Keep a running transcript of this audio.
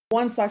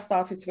Once I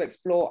started to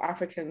explore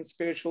African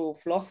spiritual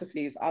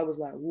philosophies, I was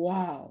like,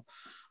 wow,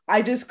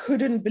 I just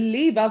couldn't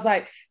believe. I was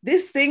like,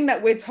 this thing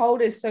that we're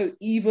told is so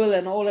evil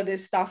and all of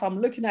this stuff. I'm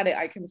looking at it.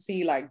 I can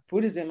see like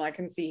Buddhism, I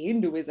can see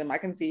Hinduism, I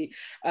can see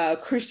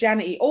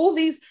Christianity, all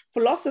these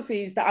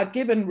philosophies that are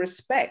given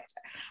respect.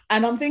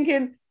 And I'm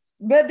thinking,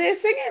 but they're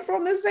singing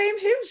from the same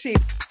hymn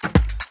sheet.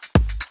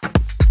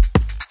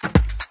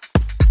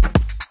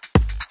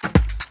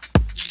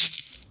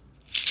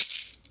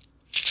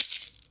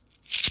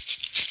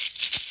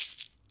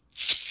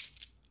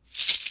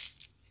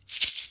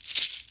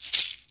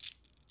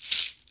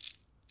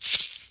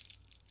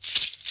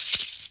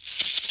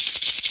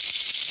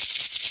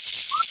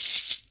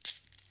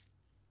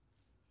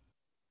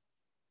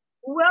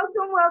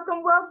 Welcome,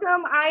 welcome,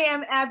 welcome. I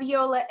am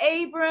Abiola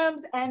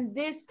Abrams, and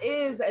this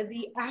is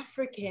the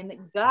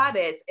African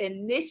Goddess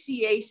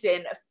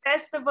Initiation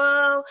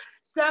Festival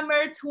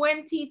Summer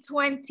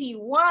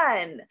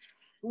 2021.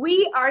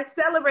 We are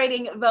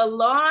celebrating the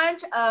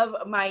launch of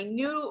my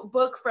new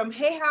book from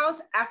Hay House,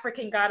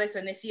 African Goddess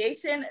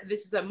Initiation.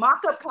 This is a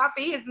mock-up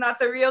copy. It's not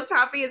the real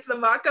copy, it's the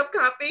mock-up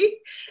copy.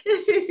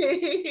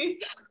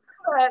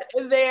 But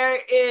there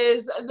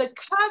is the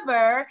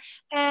cover,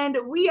 and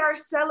we are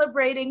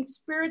celebrating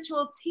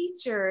spiritual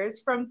teachers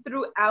from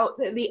throughout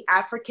the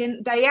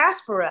African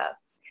diaspora.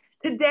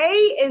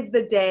 Today is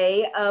the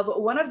day of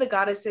one of the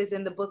goddesses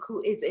in the book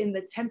who is in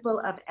the Temple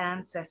of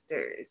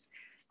Ancestors.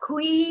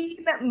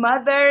 Queen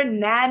Mother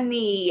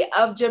Nanny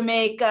of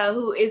Jamaica,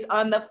 who is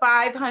on the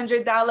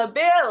 $500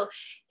 bill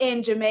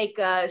in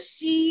Jamaica.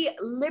 She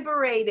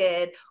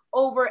liberated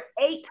over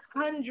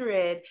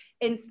 800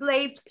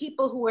 enslaved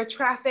people who were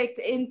trafficked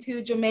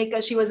into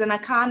Jamaica. She was an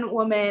Akan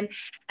woman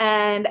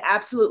and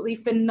absolutely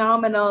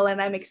phenomenal.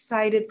 And I'm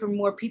excited for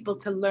more people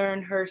to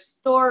learn her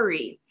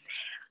story.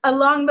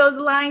 Along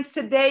those lines,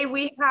 today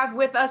we have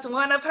with us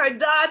one of her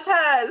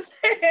daughters.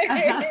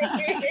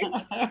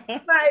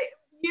 My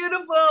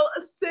beautiful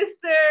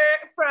sister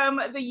from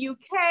the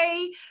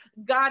UK,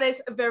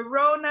 Goddess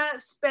Verona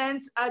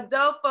Spence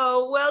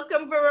Adofo.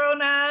 Welcome,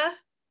 Verona.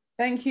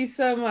 Thank you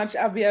so much,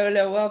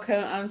 Abiola.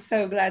 Welcome. I'm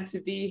so glad to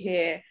be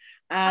here.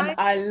 And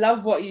I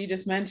love what you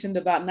just mentioned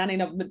about Nanny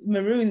of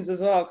Maroons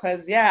as well,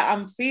 because yeah,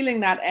 I'm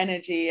feeling that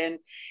energy, and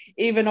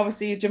even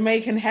obviously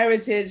Jamaican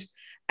heritage,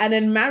 and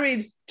then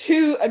married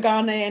to a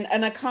Ghanaian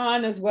and a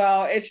Khan as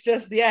well. It's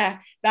just, yeah,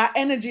 that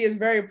energy is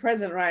very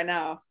present right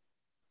now.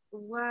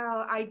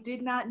 Wow, I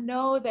did not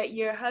know that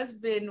your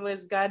husband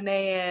was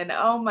Ghanaian.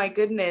 Oh my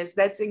goodness,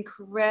 that's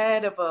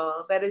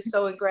incredible. That is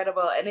so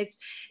incredible. And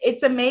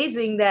it's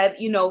amazing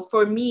that, you know,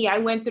 for me, I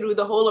went through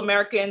the whole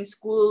American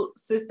school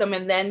system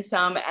and then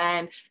some,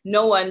 and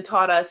no one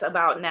taught us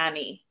about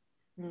Nanny.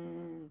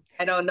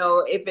 I don't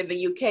know if in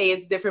the UK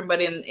it's different,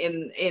 but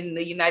in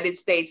the United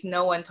States,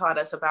 no one taught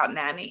us about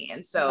Nanny.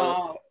 And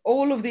so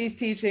all of these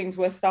teachings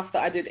were stuff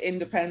that I did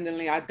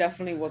independently. I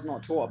definitely was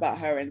not taught about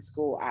her in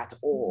school at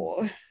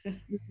all.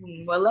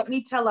 Well, let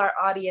me tell our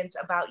audience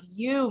about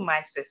you,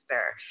 my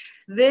sister.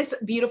 This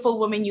beautiful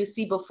woman you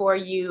see before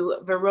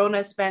you,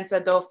 Verona Spence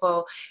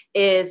Adofo,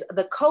 is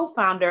the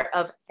co-founder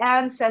of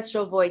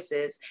Ancestral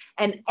Voices,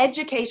 an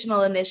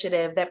educational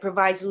initiative that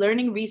provides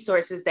learning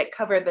resources that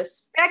cover the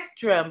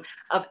spectrum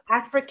of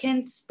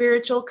African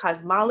spiritual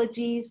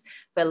cosmologies,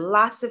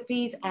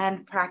 philosophies,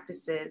 and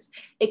practices.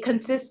 It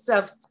consists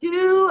of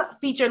 2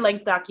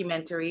 feature-length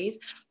documentaries,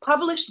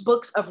 published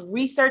books of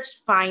research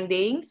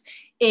findings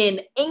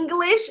in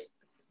English,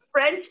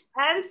 French,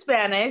 and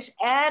Spanish,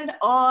 and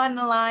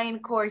online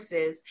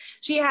courses.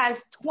 She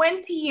has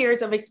 20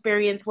 years of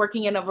experience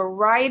working in a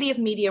variety of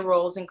media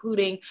roles,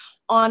 including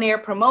on-air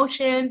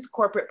promotions,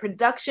 corporate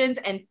productions,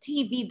 and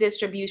TV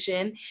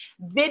distribution,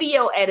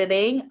 video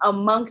editing,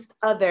 amongst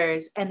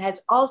others, and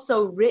has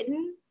also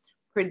written,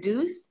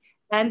 produced,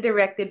 and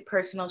directed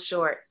personal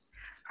shorts.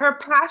 Her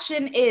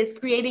passion is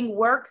creating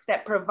works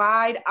that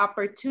provide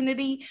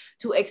opportunity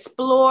to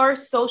explore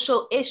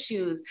social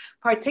issues,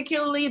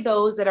 particularly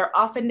those that are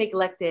often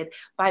neglected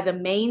by the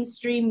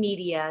mainstream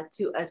media,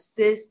 to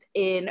assist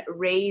in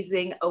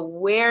raising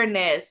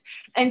awareness.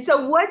 And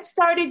so what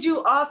started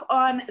you off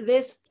on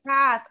this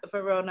path,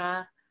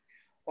 Verona?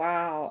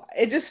 Wow,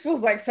 it just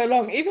feels like so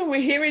long. Even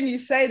when hearing you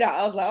say that,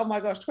 I was like, oh my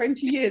gosh,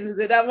 20 years, is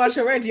it that much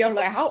already? I'm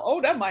like, how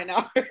old am I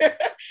now?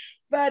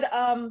 But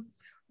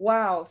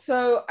wow.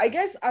 So I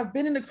guess I've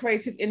been in the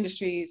creative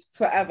industries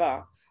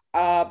forever.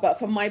 But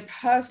for my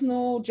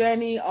personal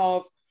journey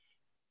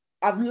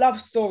I've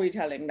loved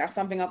storytelling. That's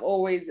something I've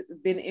always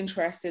been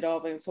interested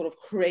of, in sort of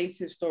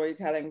creative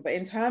storytelling. But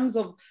in terms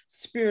of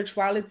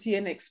spirituality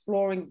and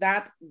exploring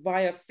that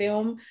via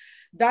film,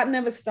 that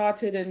never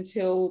started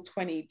until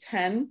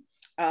 2010.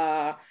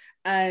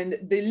 And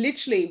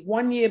literally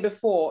 1 year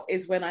before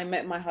is when I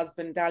met my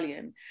husband,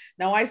 Dalian.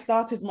 Now, I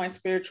started my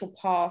spiritual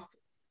path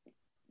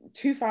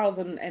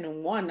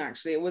 2001.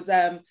 Actually, it was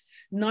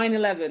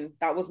 9/11.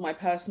 That was my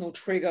personal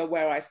trigger,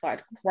 where I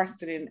started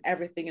questioning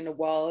everything in the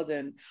world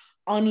and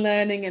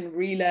unlearning and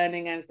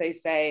relearning, as they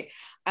say.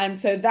 And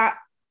so that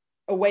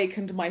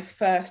awakened my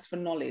thirst for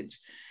knowledge.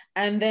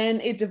 And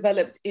then it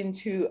developed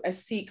into a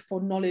seek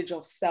for knowledge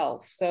of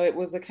self. So it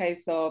was a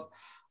case of,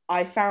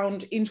 I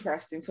found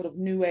interest in sort of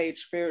new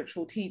age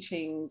spiritual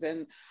teachings,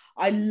 and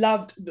I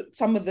loved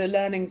some of the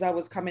learnings I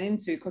was coming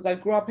into, because I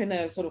grew up in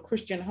a sort of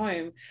Christian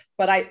home,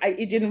 but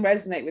it didn't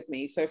resonate with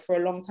me. So for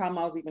a long time,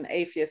 I was even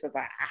atheist. I was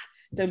like,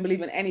 don't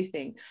believe in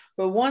anything.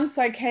 But once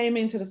I came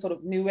into the sort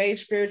of new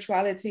age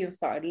spirituality and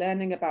started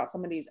learning about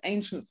some of these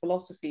ancient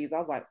philosophies, I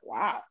was like,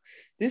 wow,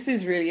 this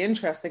is really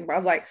interesting. But I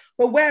was like,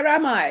 but where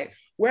am I?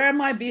 Where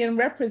am I being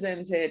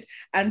represented?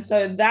 And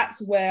so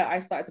that's where I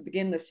started to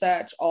begin the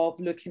search of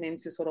looking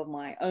into sort of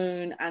my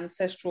own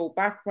ancestral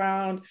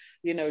background,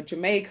 you know,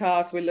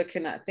 Jamaica. So we're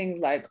looking at things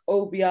like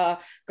Obia,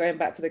 going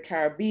back to the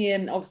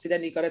Caribbean. Obviously,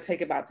 then you got to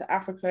take it back to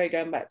Africa,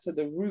 going back to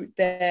the root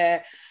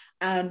there.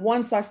 And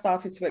once I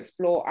started to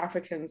explore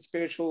African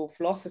spiritual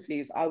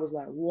philosophies, I was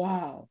like,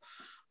 wow,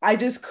 I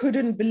just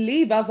couldn't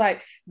believe. I was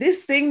like,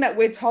 this thing that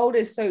we're told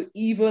is so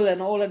evil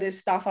and all of this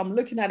stuff. I'm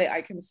looking at it.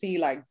 I can see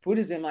like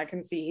Buddhism, I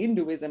can see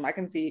Hinduism, I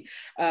can see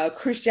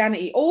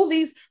Christianity, all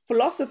these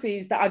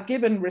philosophies that are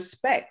given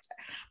respect.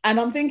 And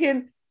I'm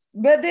thinking,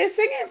 but they're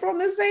singing from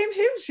the same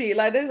hymn sheet.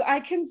 Like I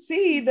can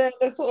see the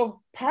sort of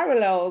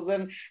parallels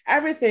and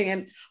everything.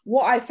 And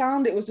what I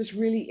found, it was just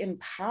really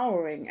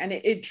empowering, and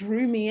it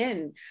drew me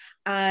in.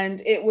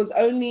 And it was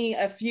only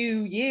a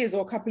few years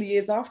or a couple of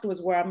years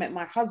afterwards where I met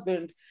my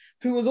husband,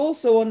 who was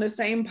also on the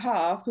same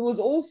path, who was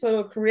also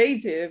a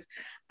creative.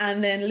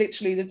 And then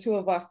literally the two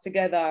of us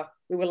together,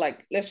 we were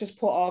like, let's just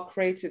put our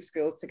creative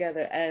skills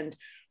together and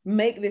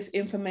make this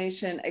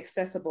information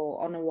accessible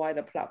on a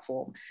wider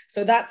platform.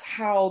 So that's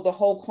how the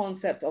whole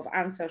concept of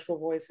Ancestral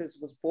Voices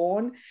was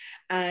born.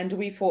 And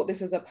we thought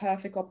this is a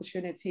perfect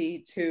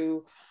opportunity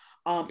to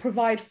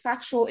provide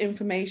factual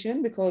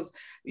information, because,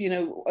 you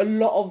know, a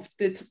lot of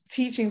the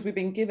teachings we've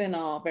been given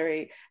are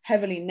very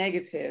heavily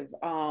negative,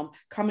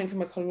 coming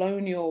from a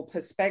colonial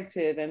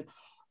perspective, and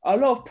a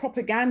lot of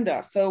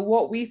propaganda. So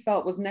what we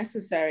felt was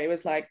necessary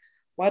was like,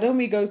 why don't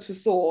we go to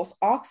source,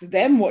 ask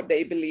them what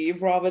they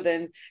believe, rather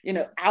than, you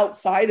know,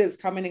 outsiders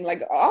coming in,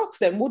 like, ask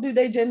them, what do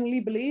they generally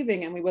believe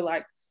in? And we were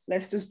like,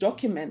 let's just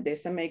document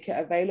this and make it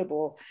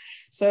available.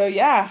 So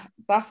yeah,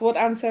 that's what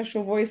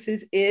Ancestral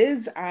Voices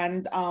is.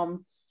 And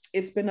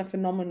it's been a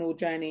phenomenal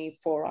journey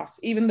for us.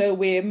 Even though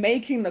we're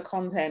making the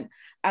content,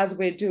 as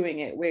we're doing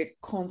it, we're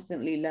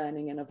constantly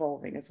learning and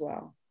evolving as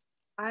well.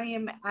 I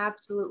am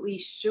absolutely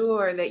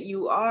sure that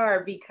you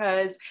are,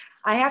 because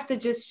I have to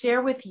just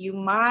share with you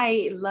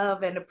my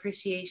love and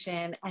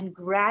appreciation and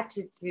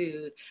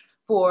gratitude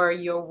for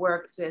your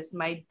work, sis.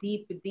 My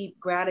deep, deep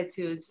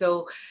gratitude.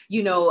 So,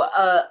 you know,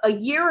 a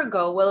year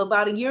ago, well,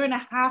 about a year and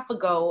a half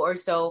ago or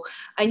so,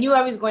 I knew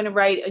I was going to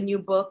write a new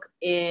book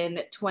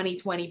in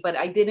 2020, but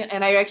I didn't.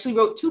 And I actually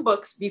wrote 2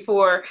 books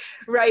before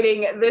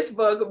writing this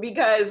book,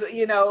 because,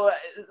 you know,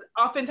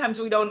 oftentimes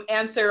we don't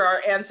answer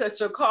our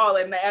ancestral call,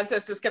 and the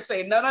ancestors kept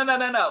saying, no, no, no,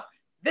 no, no,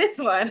 this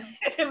one,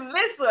 and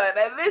this one,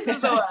 and this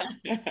is the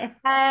one.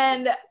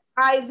 And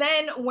I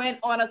then went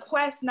on a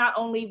quest, not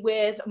only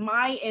with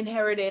my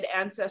inherited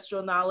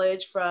ancestral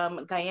knowledge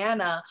from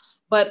Guyana,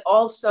 but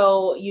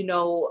also, you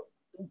know,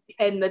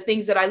 and the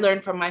things that I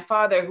learned from my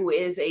father, who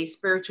is a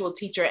spiritual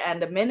teacher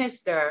and a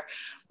minister,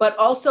 but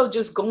also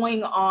just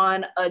going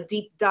on a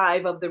deep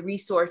dive of the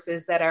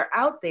resources that are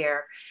out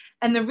there.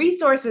 And the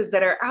resources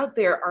that are out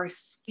there are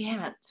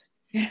scant.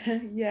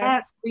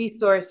 Yes.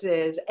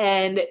 Resources.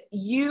 And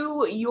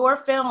your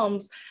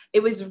films,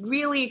 it was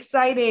really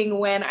exciting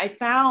when I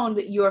found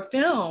your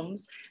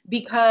films,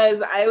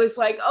 because I was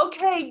like,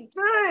 okay,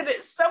 good,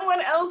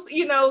 someone else,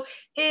 you know,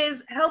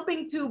 is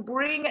helping to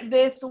bring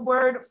this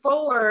word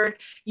forward,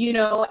 you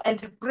know, and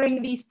to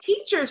bring these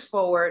teachers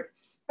forward.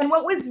 And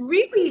what was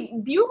really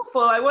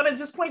beautiful, I want to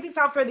just point this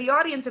out for the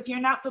audience. If you're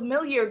not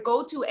familiar,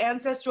 go to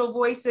Ancestral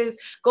Voices,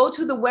 go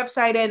to the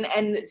website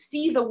and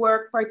see the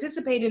work,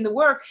 participate in the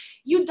work.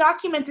 You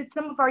documented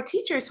some of our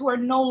teachers who are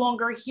no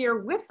longer here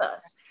with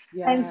us.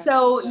 Yeah. And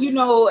so, you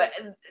know,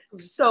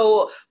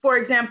 so for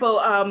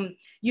example,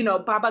 you know,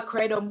 Baba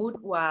Credo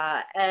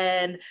Mutwa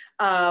and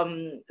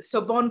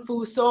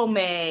Sobonfu Some,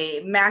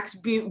 Max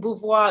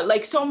Beauvoir,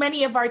 like so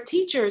many of our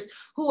teachers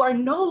who are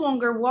no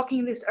longer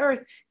walking this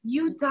earth,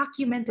 you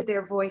documented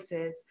their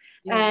voices.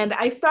 Yeah. And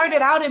I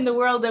started out in the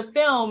world of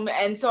film.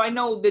 And so I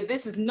know that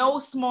this is no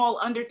small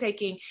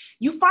undertaking.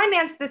 You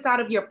financed this out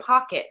of your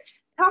pocket.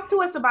 Talk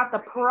to us about the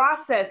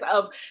process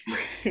of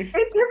interviewing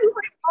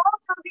all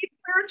of these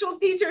spiritual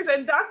teachers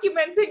and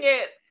documenting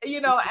it,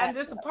 you know, and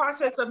just the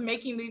process of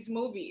making these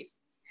movies.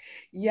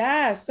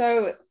 Yeah,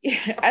 so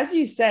as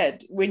you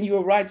said, when you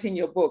were writing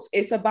your books,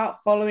 it's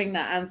about following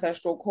that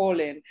ancestral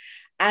calling.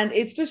 And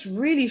it's just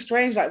really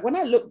strange. Like when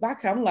I look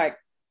back, I'm like,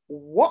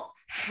 what?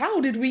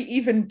 How did we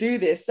even do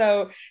this?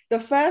 So the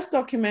first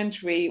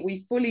documentary,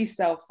 we fully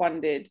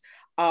self-funded.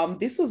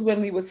 This was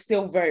when we were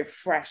still very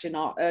fresh in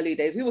our early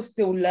days. We were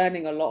still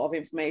learning a lot of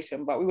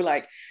information, but we were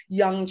like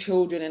young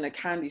children in a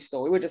candy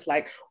store. We were just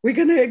like, we're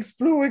going to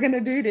explore, we're going to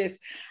do this.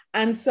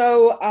 And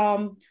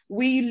so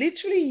we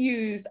literally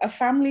used a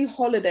family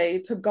holiday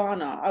to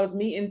Ghana. I was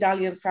meeting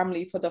Dalian's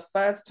family for the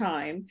first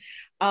time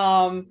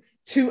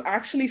to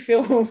actually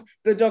film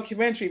the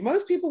documentary.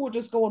 Most people would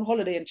just go on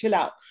holiday and chill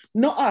out.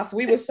 Not us.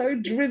 We were so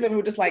driven. We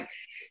were just like,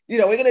 you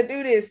know, we're going to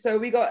do this. So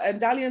we got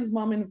Dalian's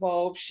mom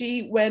involved.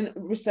 She went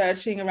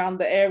researching around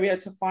the area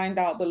to find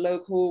out the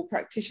local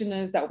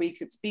practitioners that we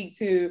could speak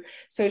to.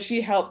 So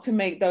she helped to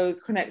make those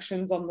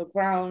connections on the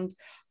ground.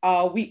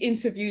 We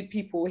interviewed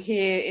people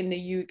here in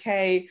the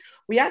UK.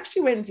 We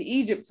actually went to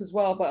Egypt as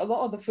well, but a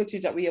lot of the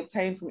footage that we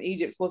obtained from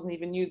Egypt wasn't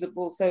even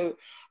usable. So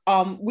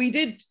we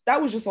did,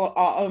 that was just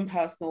our own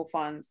personal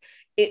funds.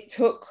 It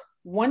took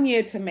 1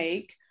 year to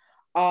make.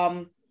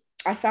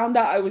 I found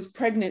out I was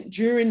pregnant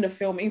during the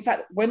film. In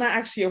fact, when I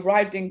actually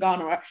arrived in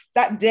Ghana,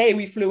 that day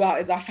we flew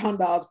out is I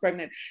found out I was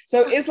pregnant.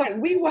 So it's like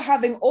we were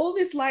having all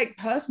this like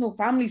personal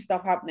family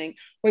stuff happening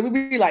where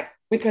we'd be like,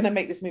 we're going to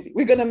make this movie.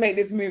 We're going to make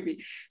this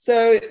movie.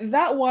 So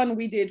that one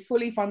we did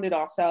fully funded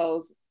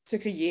ourselves,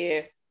 took a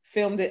year,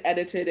 filmed it,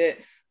 edited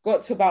it,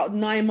 got to about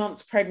 9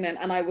 months pregnant,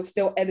 and I was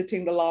still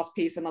editing the last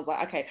piece. And I was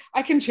like, okay,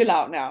 I can chill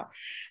out now.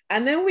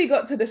 And then we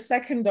got to the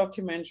second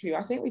documentary.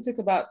 I think we took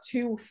about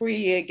 2-3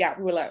 year gap.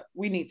 We were like,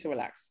 we need to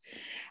relax.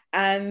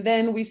 And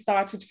then we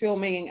started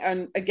filming.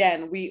 And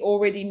again, we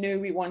already knew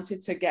we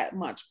wanted to get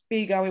much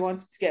bigger. We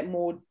wanted to get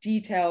more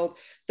detailed.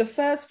 The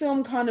first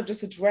film kind of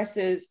just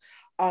addresses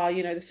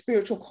you know, the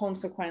spiritual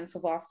consequence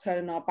of us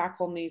turning our back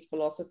on these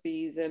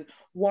philosophies and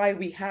why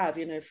we have,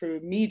 you know, through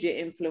media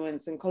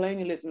influence and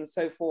colonialism and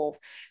so forth.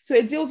 So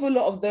it deals with a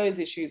lot of those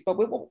issues. But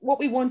what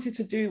we wanted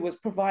to do was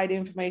provide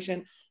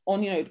information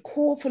on, you know,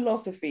 core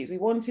philosophies. We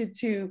wanted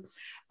to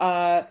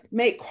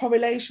make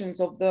correlations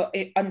of the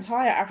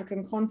entire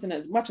African continent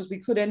as much as we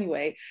could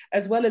anyway,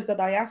 as well as the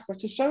diaspora,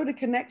 to show the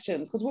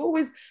connections, because we're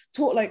always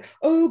taught like,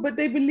 oh, but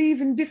they believe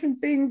in different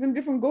things and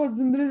different gods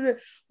and blah, blah, blah.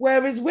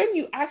 Whereas when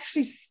you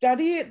actually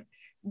study it,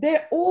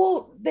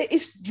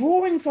 it's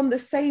drawing from the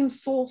same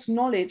source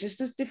knowledge. It's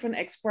just different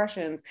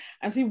expressions.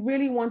 And so we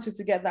really wanted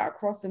to get that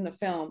across in the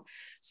film.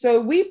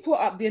 So we put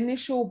up the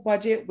initial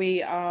budget.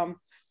 We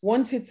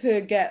wanted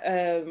to get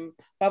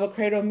Baba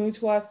Credo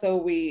Mutua, so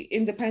we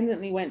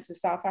independently went to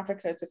South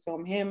Africa to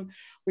film him.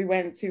 We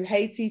went to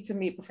Haiti to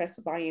meet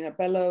Professor Baina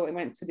Bello, and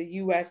went to the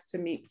US to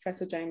meet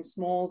Professor James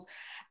Smalls.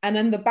 And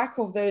then the back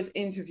of those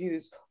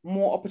interviews,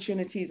 more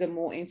opportunities and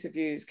more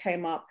interviews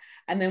came up.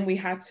 And then we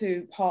had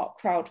to part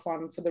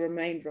crowdfund for the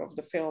remainder of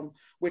the film,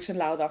 which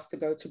allowed us to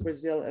go to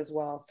Brazil as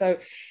well. So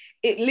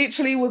it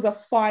literally was a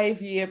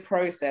 5-year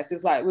process.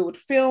 It's like we would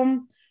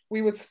film,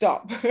 we would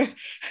stop,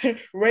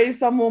 raise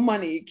some more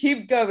money,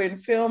 keep going,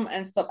 film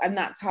and stop. And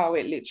that's how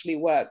it literally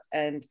worked.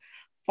 And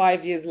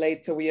 5 years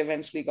later, we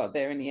eventually got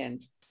there in the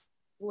end.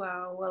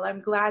 Wow. Well,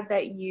 I'm glad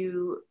that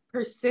you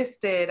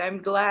persisted.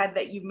 I'm glad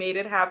that you made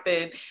it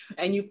happen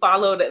and you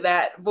followed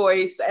that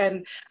voice.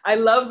 And I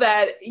love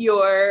that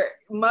your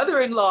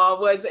mother-in-law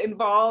was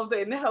involved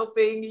in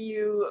helping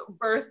you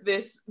birth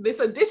this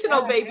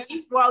additional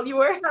baby while you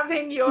were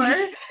having your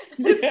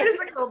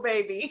physical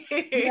baby.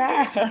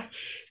 Yeah.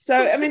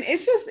 So, I mean,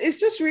 it's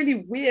just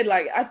really weird.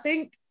 Like, I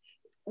think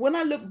when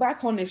I look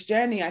back on this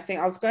journey, I think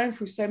I was going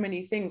through so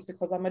many things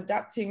because I'm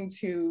adapting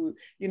to,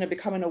 you know,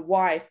 becoming a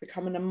wife,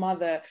 becoming a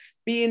mother,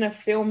 being a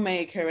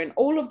filmmaker, and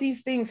all of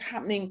these things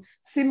happening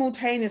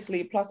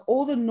simultaneously, plus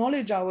all the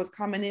knowledge I was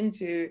coming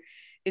into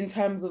in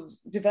terms of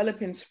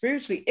developing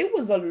spiritually. It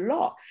was a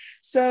lot.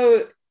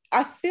 So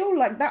I feel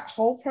like that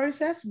whole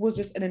process was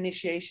just an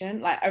initiation.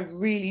 Like, I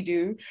really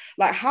do.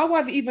 Like, how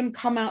I've even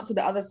come out to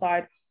the other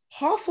side,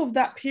 half of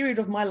that period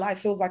of my life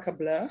feels like a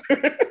blur.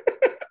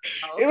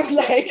 It was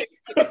like,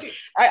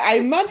 I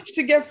managed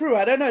to get through.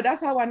 I don't know.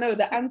 That's how I know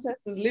the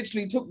ancestors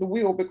literally took the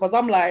wheel, because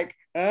I'm like,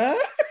 huh?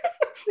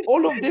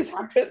 All of this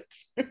happened.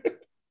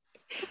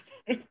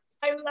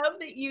 I love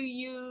that you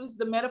use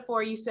the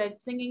metaphor, you said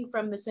singing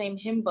from the same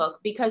hymn book,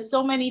 because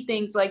so many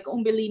things like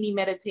Umbelini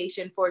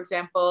meditation, for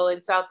example,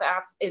 in South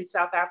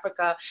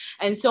Africa,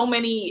 and so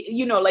many,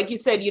 you know, like you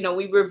said, you know,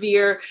 we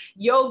revere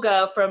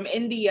yoga from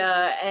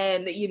India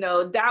and, you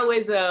know,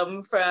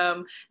 Taoism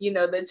from, you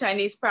know, the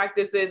Chinese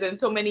practices and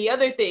so many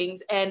other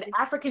things. And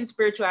African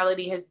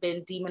spirituality has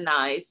been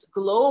demonized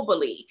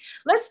globally.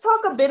 Let's talk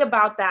a bit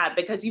about that,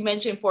 because you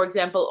mentioned, for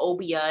example,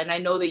 Obia, and I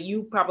know that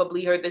you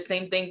probably heard the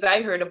same things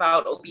I heard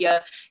about Obia,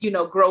 you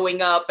know,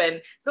 growing up.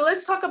 And so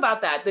let's talk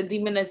about that, the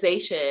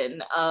demonization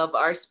of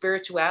our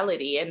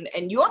spirituality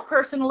and your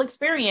personal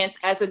experience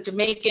as a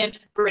Jamaican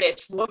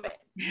British woman.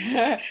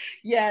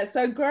 Yeah,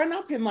 so growing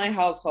up in my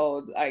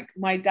household, like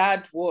my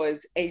dad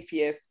was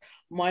atheist.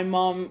 My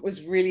mom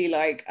was really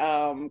like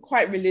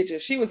quite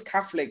religious. She was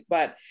Catholic,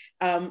 but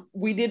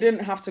we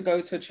didn't have to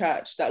go to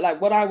church. That, like,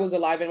 when I was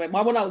alive, anyway,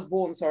 when I was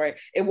born, sorry,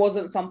 it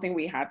wasn't something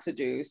we had to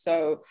do.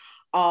 So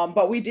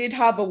but we did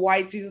have a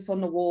white Jesus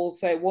on the wall,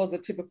 so it was a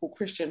typical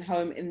Christian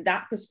home in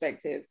that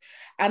perspective.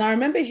 And I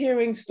remember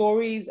hearing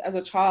stories as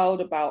a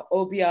child about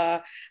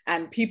Obia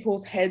and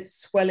people's heads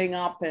swelling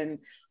up and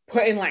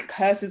putting like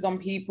curses on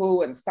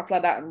people and stuff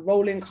like that, and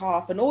rolling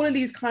calf and all of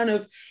these kind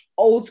of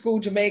old school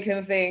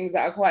Jamaican things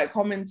that are quite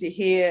common to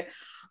hear.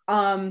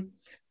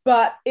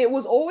 But it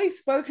was always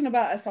spoken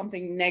about as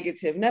something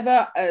negative,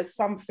 never as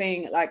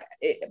something like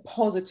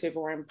positive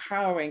or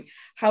empowering.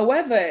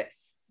 However,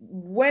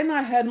 when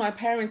I heard my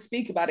parents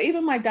speak about it,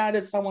 even my dad,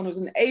 as someone who's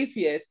an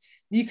atheist,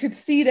 you could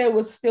see there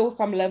was still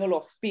some level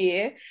of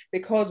fear,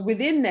 because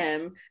within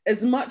them,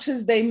 as much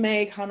as they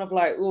may kind of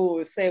like,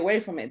 oh, stay away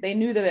from it, they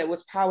knew that there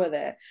was power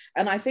there.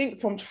 And I think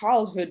from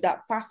childhood,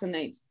 that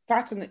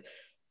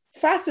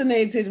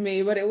fascinated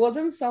me, but it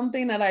wasn't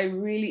something that I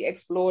really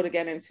explored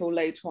again until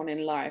later on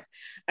in life.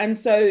 And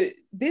so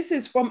this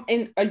is from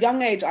in a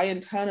young age, I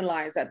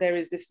internalized that there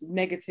is this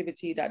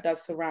negativity that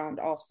does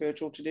surround our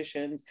spiritual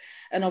traditions.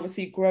 And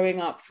obviously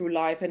growing up through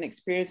life and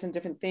experiencing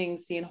different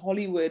things, seeing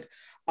Hollywood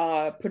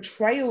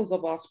portrayals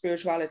of our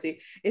spirituality,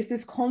 is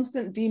this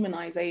constant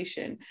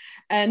demonization.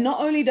 And not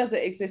only does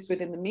it exist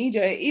within the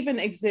media, it even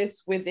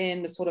exists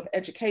within the sort of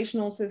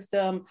educational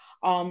system,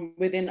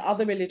 within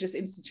other religious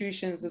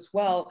institutions as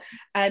well.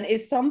 And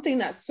it's something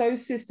that's so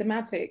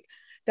systematic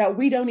that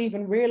we don't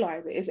even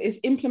realize it. It's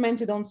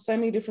implemented on so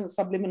many different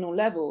subliminal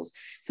levels.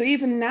 So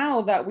even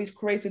now that we've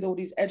created all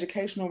these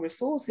educational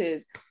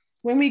resources,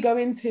 when we go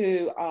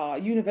into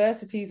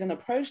universities and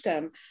approach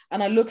them,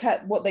 and I look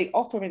at what they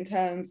offer in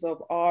terms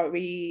of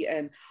RE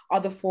and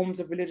other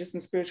forms of religious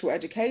and spiritual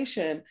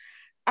education,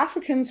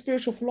 African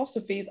spiritual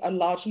philosophies are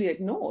largely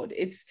ignored.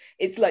 It's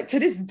like, to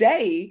this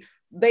day,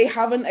 they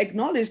haven't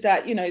acknowledged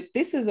that, you know,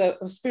 this is a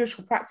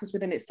spiritual practice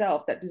within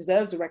itself that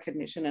deserves a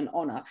recognition and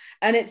honor.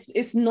 And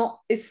it's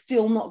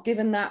still not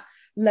given that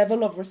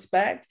level of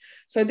respect.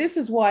 So this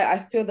is why I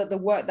feel that the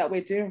work that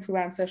we're doing through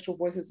Ancestral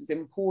Voices is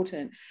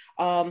important,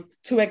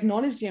 to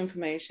acknowledge the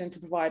information, to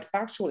provide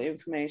factual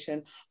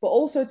information, but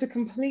also to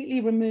completely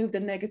remove the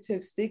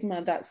negative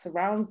stigma that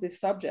surrounds this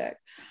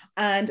subject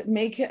and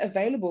make it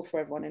available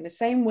for everyone. In the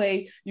same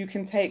way you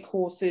can take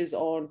courses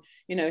on,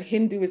 you know,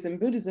 Hinduism,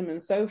 Buddhism,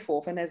 and so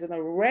forth, and there's an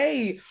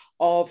array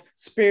of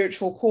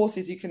spiritual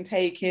courses you can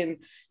take in,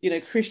 you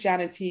know,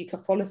 Christianity,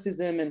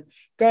 Catholicism, and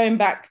going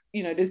back,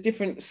 you know, there's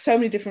so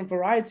many different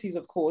varieties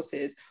of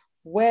courses.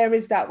 Where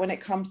is that when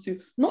it comes to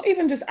not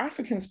even just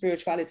African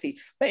spirituality,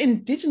 but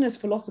indigenous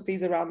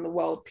philosophies around the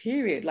world,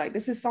 period? Like,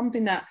 this is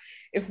something that,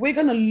 if we're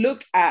going to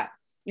look at,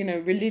 you know,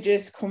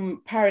 religious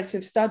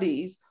comparative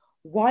studies,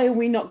 why are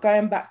we not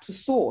going back to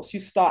source? You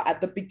start at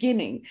the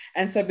beginning.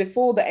 And so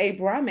before the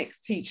Abrahamic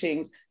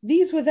teachings,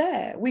 these were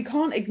there. We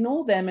can't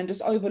ignore them and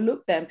just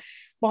overlook them.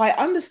 By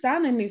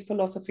understanding these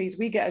philosophies,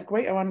 we get a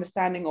greater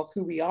understanding of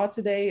who we are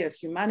today as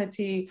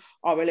humanity,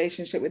 our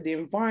relationship with the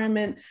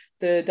environment,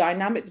 the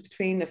dynamics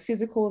between the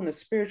physical and the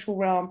spiritual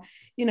realm.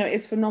 You know,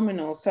 it's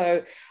phenomenal.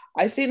 So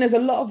I think there's a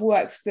lot of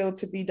work still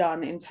to be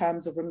done in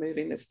terms of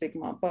removing the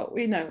stigma, but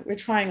we know we're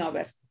trying our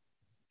best.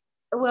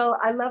 Well,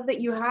 I love that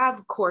you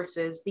have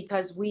courses,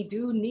 because we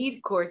do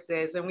need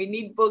courses and we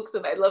need books.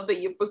 And I love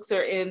that your books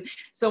are in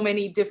so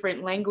many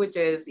different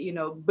languages, you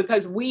know,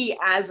 because we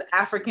as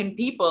African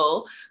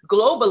people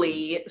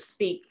globally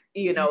speak,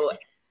 you know,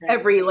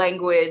 every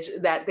language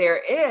that there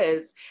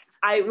is.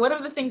 One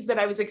of the things that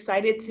I was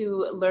excited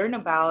to learn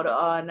about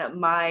on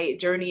my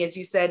journey, as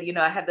you said, you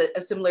know, I had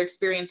a similar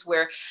experience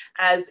where,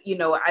 as you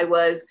know, I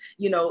was,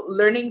 you know,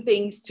 learning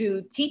things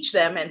to teach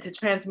them and to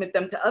transmit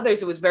them to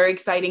others. It was very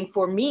exciting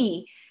for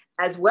me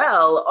as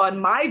well on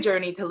my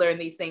journey to learn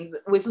these things,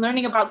 was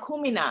learning about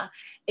Kumina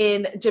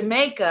in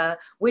Jamaica,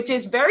 which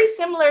is very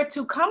similar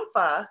to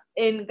Kamfa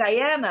in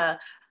Guyana.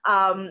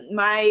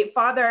 My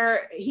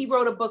father, he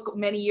wrote a book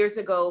many years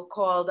ago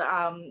called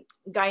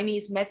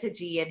Guyanese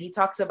Metagy, and he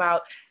talks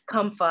about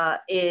Kamfa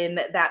in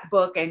that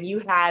book. And you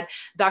had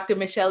Dr.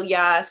 Michelle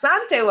Ya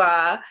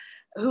Santewa,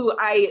 who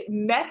I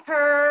met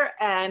her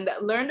and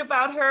learned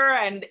about her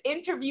and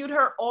interviewed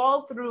her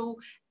all through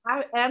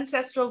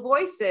Ancestral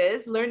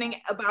Voices, learning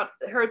about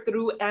her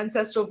through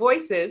Ancestral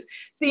Voices,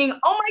 seeing,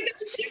 oh my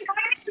God, she's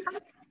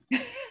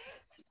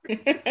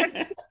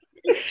Guyanese.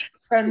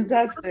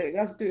 Fantastic.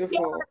 That's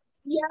beautiful. Yeah.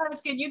 Yes,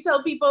 can you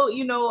tell people,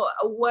 you know,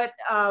 what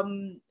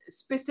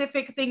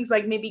specific things,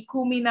 like maybe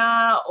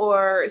Kumina,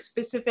 or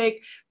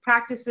specific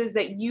practices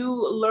that you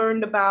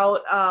learned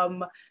about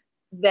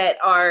that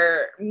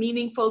are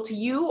meaningful to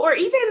you? Or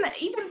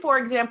even for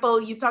example,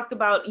 you talked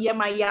about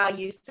Yemaya,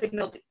 you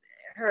signaled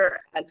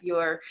her as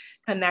your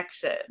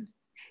connection.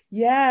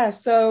 Yeah,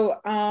 so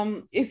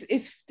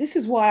it's this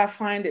is why I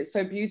find it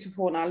so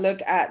beautiful, and I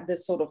look at the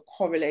sort of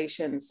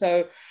correlation.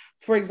 So,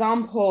 for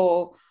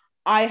example,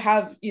 I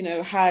have, you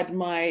know, had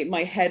my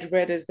head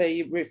read, as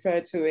they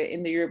refer to it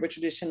in the Yoruba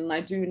tradition, and I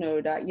do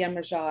know that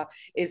Yemaja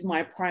is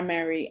my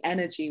primary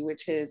energy,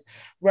 which is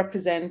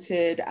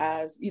represented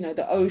as, you know,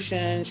 the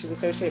ocean. She's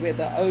associated with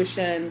the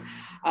ocean.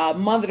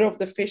 Mother of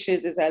the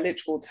fishes is her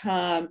literal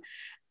term,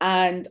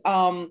 and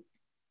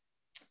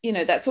you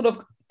know, that sort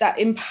of that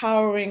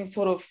empowering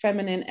sort of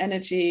feminine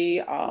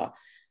energy.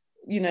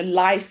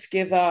 life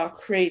giver,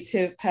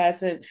 creative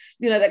person,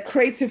 that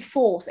creative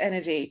force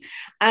energy.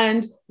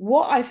 And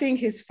what I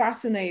think is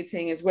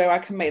fascinating is where I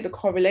can make the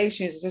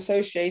correlations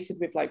associated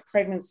with like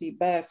pregnancy,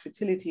 birth,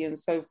 fertility, and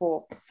so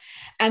forth.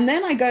 And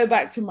then I go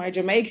back to my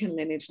Jamaican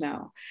lineage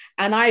now.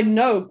 And I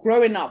know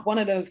growing up, one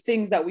of the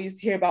things that we used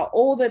to hear about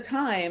all the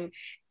time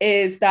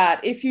is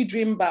that if you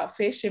dream about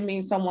fish, it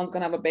means someone's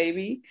going to have a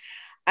baby.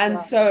 And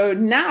so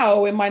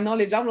now in my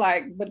knowledge, I'm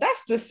like, but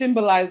that's just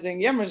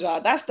symbolizing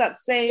Yemraja. That's that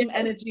same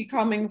energy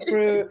coming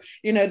through,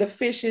 the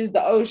fishes,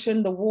 the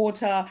ocean, the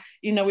water.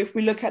 If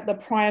we look at the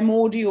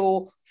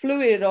primordial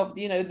fluid of,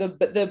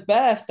 the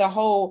birth, the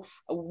whole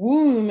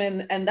womb,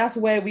 and that's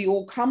where we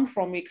all come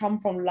from. We come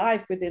from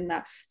life within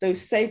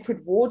those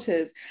sacred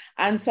waters.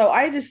 And so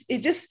this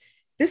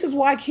is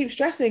why I keep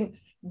stressing,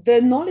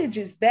 the knowledge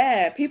is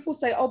there. People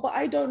say, oh, but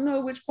I don't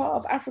know which part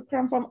of Africa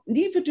I'm from.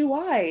 Neither do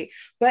I.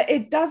 But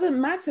it doesn't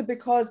matter,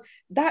 because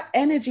that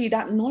energy,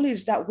 that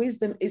knowledge, that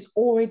wisdom is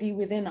already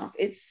within us.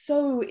 It's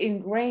so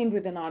ingrained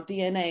within our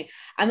DNA.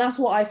 And that's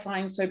what I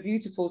find so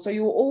beautiful. So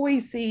you'll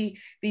always see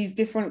these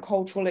different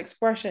cultural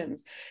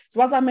expressions.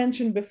 So as I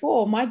mentioned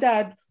before, my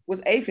dad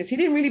was atheist. He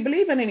didn't really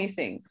believe in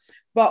anything.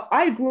 But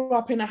I grew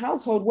up in a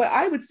household where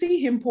I would see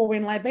him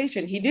pouring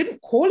libation. He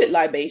didn't call it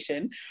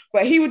libation,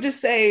 but he would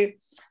just say,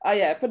 oh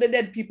yeah, for the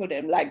dead people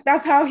then. Like,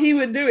 that's how he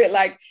would do it.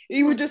 Like,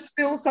 he would just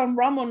spill some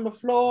rum on the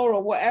floor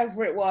or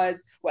whatever it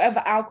was,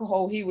 whatever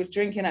alcohol he was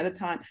drinking at the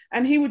time.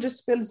 And he would just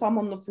spill some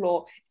on the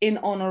floor in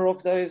honor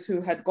of those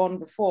who had gone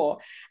before.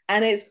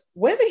 And it's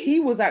whether he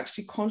was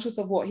actually conscious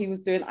of what he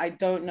was doing, I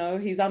don't know.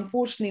 He's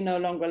unfortunately no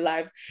longer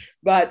alive.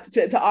 But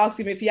to ask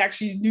him if he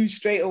actually knew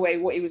straight away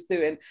what he was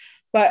doing.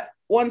 But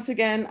once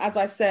again, as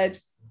I said,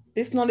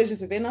 this knowledge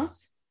is within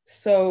us.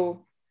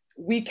 So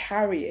we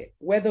carry it,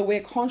 whether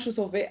we're conscious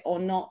of it or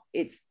not,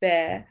 it's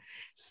there.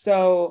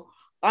 So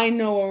I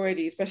know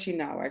already, especially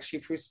now, actually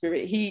through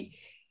spirit,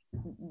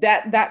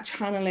 that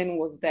channeling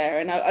was there.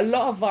 And a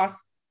lot of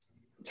us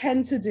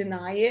tend to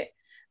deny it.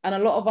 And a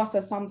lot of us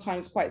are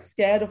sometimes quite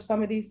scared of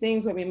some of these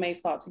things, where we may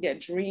start to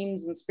get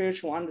dreams and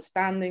spiritual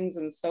understandings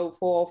and so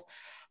forth.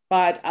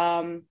 But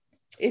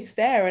it's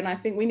there. And I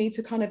think we need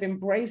to kind of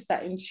embrace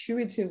that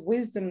intuitive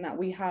wisdom that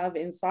we have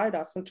inside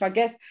us, which I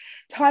guess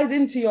ties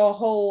into your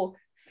whole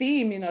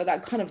theme,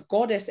 that kind of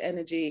goddess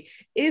energy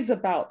is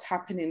about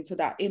tapping into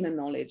that inner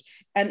knowledge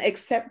and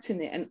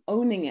accepting it and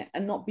owning it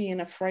and not being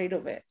afraid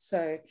of it.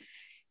 So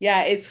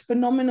yeah, it's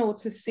phenomenal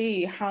to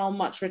see how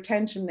much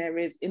retention there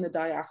is in the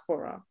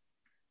diaspora.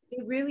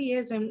 It really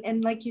is.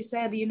 And like you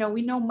said, we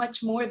know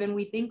much more than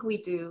we think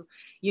we do,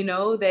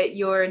 that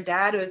your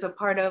dad is a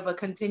part of a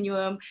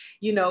continuum,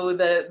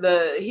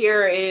 the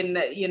here in,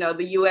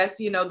 the US,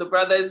 the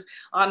brothers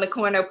on the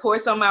corner, pour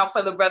some out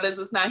for the brothers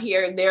that's not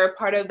here. They're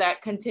part of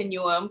that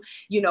continuum,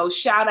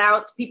 shout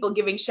outs, people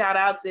giving shout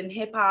outs in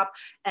hip hop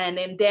and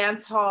in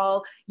dance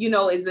hall,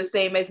 is the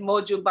same as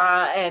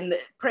Mojuba and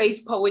praise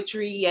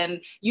poetry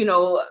and,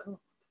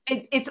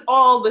 it's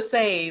all the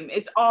same.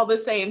 It's all the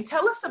same.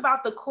 Tell us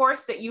about the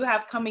course that you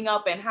have coming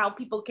up and how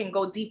people can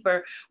go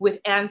deeper with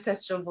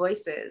Ancestral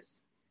Voices.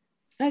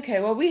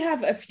 Okay, well, we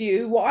have a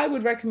few. What I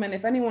would recommend,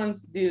 if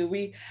anyone's due,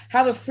 we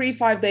have a free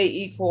 5-day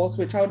e-course,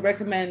 which I would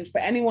recommend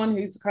for anyone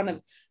who's kind of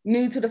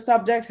new to the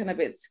subject and a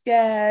bit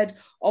scared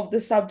of the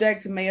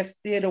subject and may have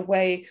steered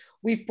away.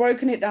 We've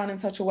broken it down in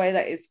such a way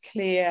that it's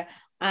clear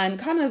and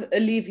kind of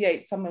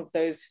alleviate some of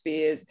those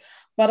fears.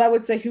 But I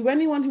would say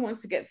anyone who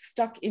wants to get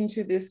stuck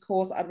into this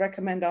course, I'd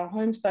recommend our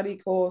home study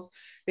course,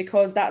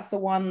 because that's the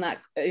one that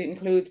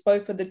includes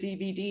both of the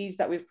DVDs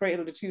that we've created,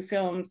 or the 2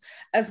 films,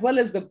 as well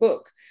as the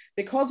book.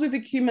 Because we've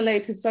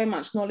accumulated so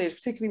much knowledge,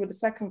 particularly with the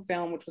second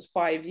film, which was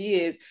 5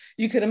 years,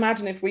 you could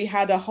imagine if we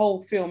had a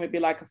whole film, it'd be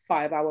like a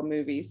 5-hour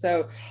movie.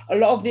 So a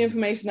lot of the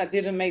information that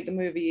didn't make the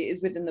movie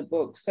is within the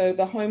book. So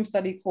the home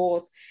study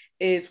course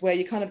is where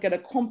you kind of get a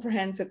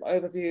comprehensive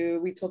overview.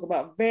 We talk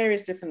about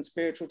various different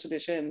spiritual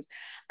traditions,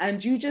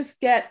 and you just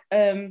get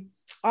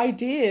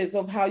ideas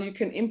of how you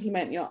can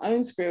implement your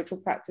own spiritual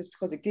practice,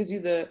 because it gives you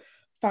the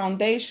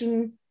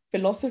foundation,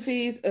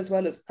 philosophies, as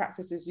well as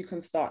practices you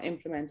can start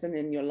implementing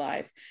in your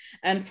life.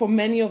 And for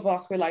many of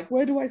us, we're like,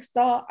 where do I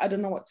start? I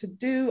don't know what to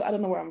do. I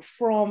don't know where I'm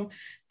from.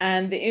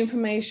 And the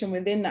information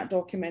within that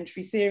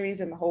documentary series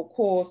and the whole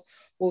course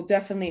will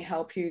definitely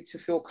help you to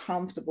feel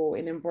comfortable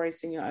in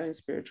embracing your own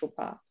spiritual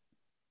path.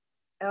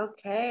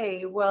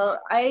 Okay,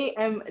 well, I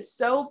am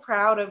so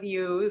proud of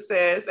you,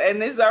 sis.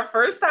 And this is our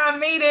first time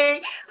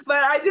meeting,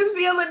 but I just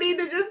feel the need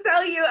to just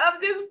tell you,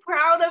 I'm just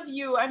proud of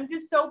you. I'm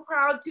just so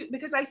proud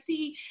because I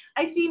see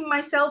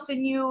myself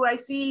in you. I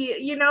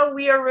see,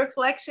 we are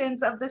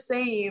reflections of the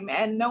same,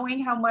 and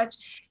knowing how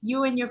much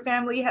you and your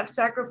family have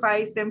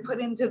sacrificed and put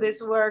into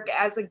this work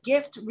as a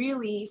gift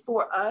really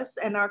for us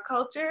and our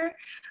culture.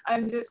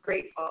 I'm just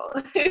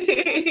grateful.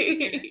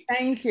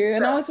 Thank you.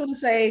 And I also want to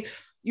say,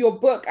 your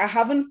book, I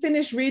haven't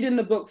finished reading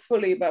the book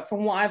fully, but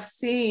from what I've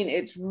seen,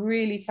 it's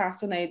really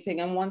fascinating.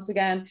 And once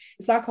again,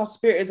 it's like our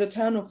spirit is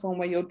eternal film,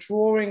 where you're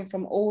drawing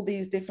from all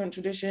these different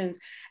traditions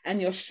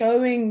and you're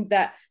showing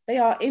that they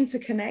are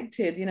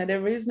interconnected. You know,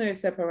 there is no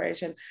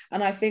separation.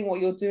 And I think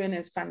what you're doing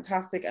is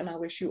fantastic. And I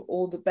wish you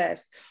all the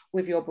best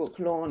with your book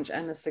launch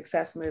and the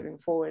success moving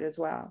forward as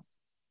well.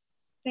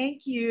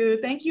 Thank you.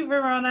 Thank you,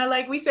 Verona.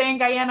 Like we say in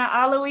Guyana,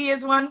 Alawi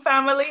is one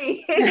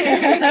family.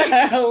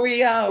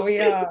 We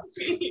are.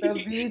 So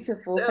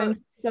beautiful. So, thank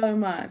you so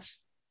much.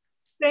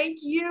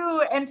 thank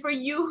you. And for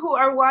you who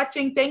are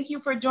watching, thank you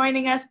for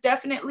joining us.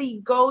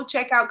 Definitely go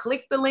check out,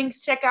 click the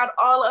links, check out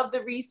all of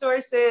the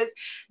resources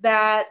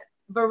that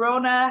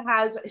Verona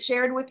has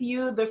shared with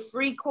you, the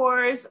free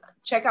course,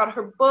 check out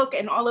her book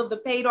and all of the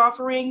paid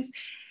offerings.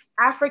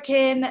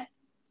 Wait,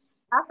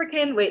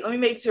 let me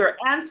make sure,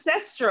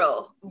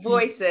 Ancestral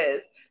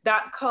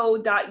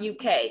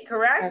Voices.co.uk,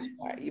 correct? That's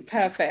right, you're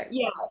perfect.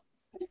 Yes.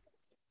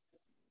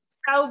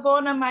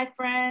 Bona, my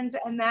friends,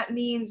 and that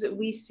means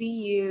we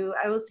see you.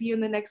 I will see you in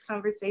the next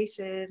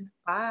conversation.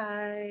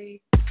 Bye.